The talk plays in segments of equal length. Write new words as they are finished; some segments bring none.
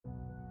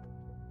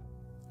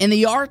In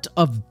the art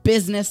of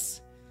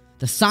business,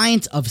 the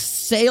science of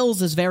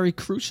sales is very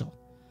crucial.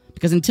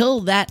 Because until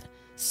that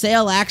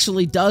sale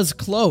actually does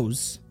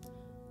close,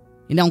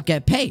 you don't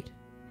get paid.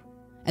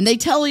 And they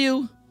tell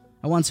you,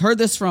 I once heard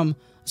this from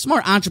a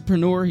smart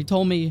entrepreneur. He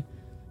told me,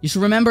 you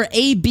should remember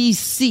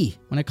ABC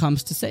when it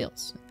comes to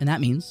sales. And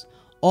that means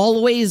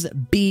always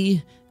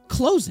be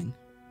closing.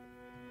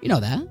 You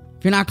know that.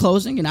 If you're not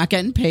closing, you're not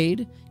getting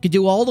paid. You could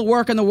do all the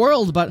work in the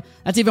world, but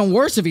that's even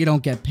worse if you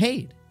don't get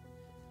paid.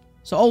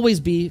 So always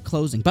be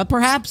closing. But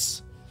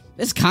perhaps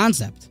this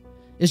concept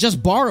is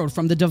just borrowed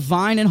from the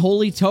divine and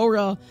holy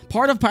Torah,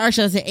 part of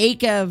Parshas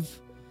Eikev,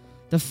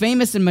 the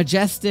famous and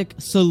majestic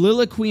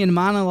soliloquy and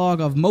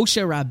monologue of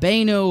Moshe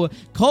Rabbeinu,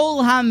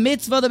 Kol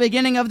HaMitzvah, the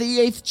beginning of the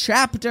 8th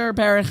chapter,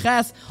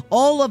 Parshas,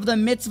 all of the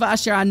mitzvah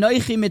asher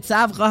anoichi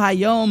mitzavcha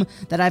hayom,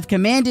 that I've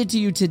commanded to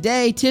you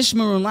today,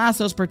 Tishmerun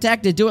lasos,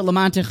 protect it, do it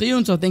l'man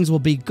techiyun, so things will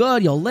be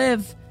good, you'll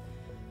live.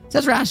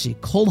 Says Rashi,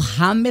 Kol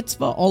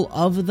HaMitzvah, all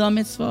of the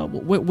mitzvah?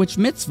 Which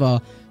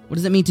mitzvah? What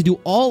does it mean to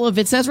do all of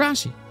it? Says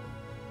Rashi,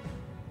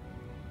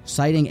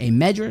 citing a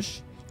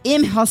medrash,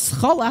 Im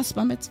hascholas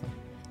b'mitzvah.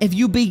 If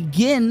you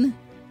begin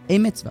a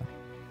mitzvah,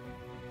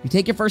 you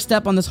take your first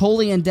step on this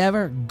holy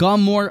endeavor,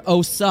 gamor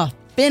osa,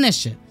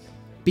 finish it.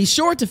 Be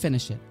sure to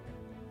finish it.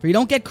 For you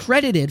don't get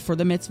credited for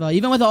the mitzvah.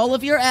 Even with all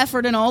of your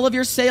effort and all of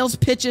your sales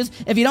pitches,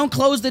 if you don't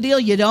close the deal,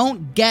 you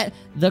don't get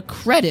the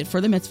credit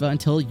for the mitzvah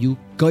until you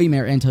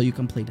goimer, until you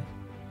complete it.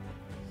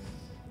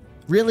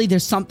 Really,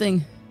 there's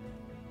something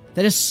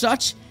that is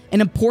such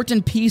an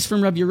important piece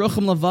from Rabbi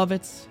Yerucham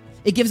Levovitz.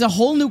 It gives a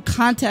whole new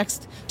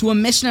context to a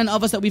Mishnah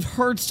of us that we've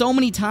heard so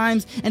many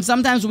times, and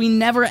sometimes we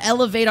never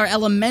elevate our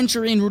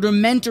elementary and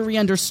rudimentary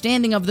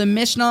understanding of the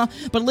Mishnah.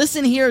 But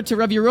listen here to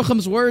Rabbi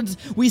Yerucham's words.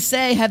 We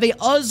say, have a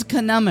uz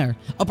kanamer.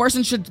 A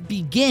person should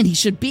begin, he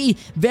should be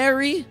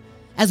very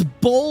as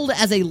bold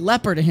as a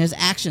leopard in his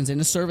actions in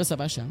the service of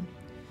Hashem.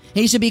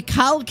 He should be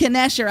kal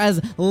kenesher,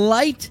 as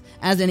light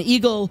as an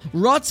eagle,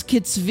 rotz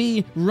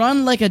kitzvi,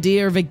 run like a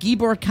deer,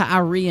 vegibor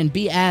ka'ari, and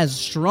be as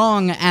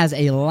strong as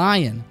a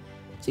lion.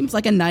 Seems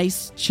like a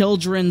nice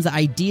children's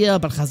idea,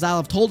 but Chazal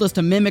have told us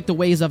to mimic the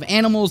ways of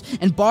animals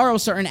and borrow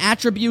certain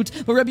attributes.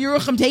 But Rabbi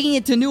Yerucham, taking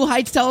it to new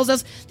heights, tells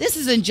us this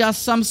isn't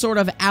just some sort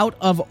of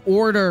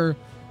out-of-order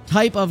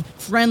type of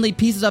friendly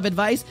pieces of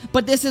advice,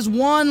 but this is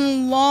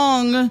one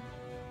long,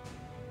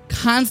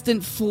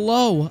 constant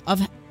flow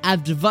of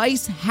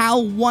advice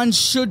how one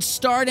should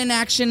start an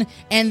action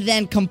and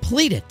then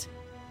complete it.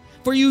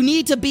 For you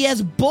need to be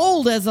as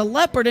bold as a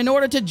leopard in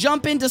order to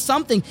jump into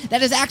something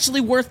that is actually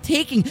worth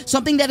taking,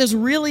 something that is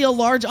really a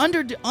large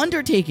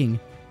undertaking,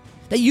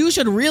 that you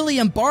should really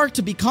embark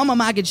to become a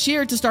Maggid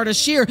Shir, to start a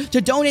Shir,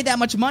 to donate that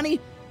much money.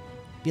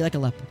 Be like a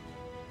leopard.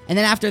 And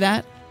then after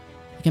that,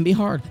 it can be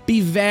hard.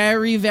 Be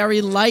very,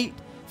 very light.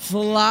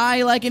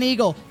 Fly like an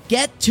eagle.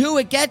 Get to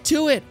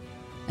it.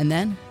 And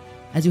then,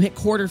 as you hit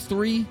quarter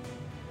 3,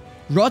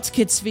 Rotz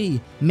kitzvi,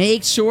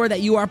 make sure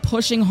that you are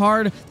pushing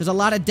hard. There's a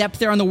lot of depth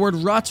there on the word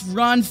rotz,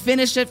 run,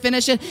 finish it.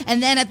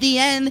 And then at the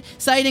end,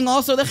 citing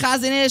also the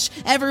Chazon Ish,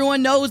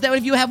 everyone knows that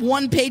if you have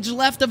one page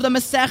left of the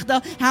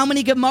Masechta, how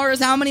many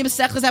Gemaras, how many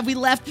Masechtas have we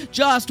left?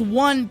 Just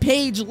one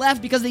page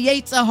left, because the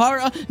Yetzer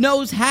Hara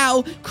knows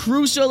how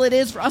crucial it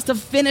is for us to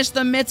finish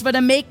the mitzvah,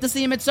 to make the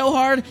siyum. It's so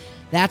hard.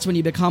 That's when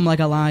you become like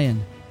a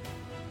lion.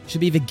 You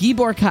should be the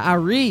Gibor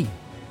Ka'ari,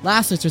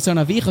 Lasses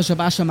Tzon Avicha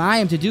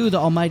Shabashamayim, to do the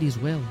Almighty's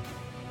will.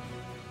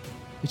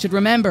 You should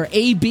remember,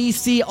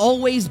 ABC,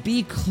 always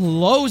be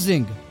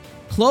closing.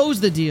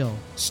 Close the deal.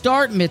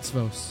 Start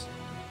mitzvos.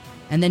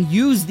 And then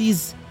use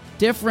these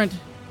different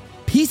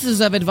pieces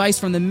of advice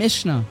from the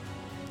Mishnah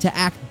to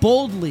act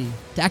boldly,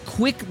 to act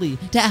quickly,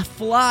 to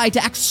fly,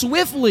 to act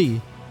swiftly,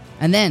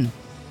 and then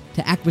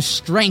to act with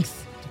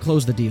strength to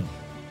close the deal.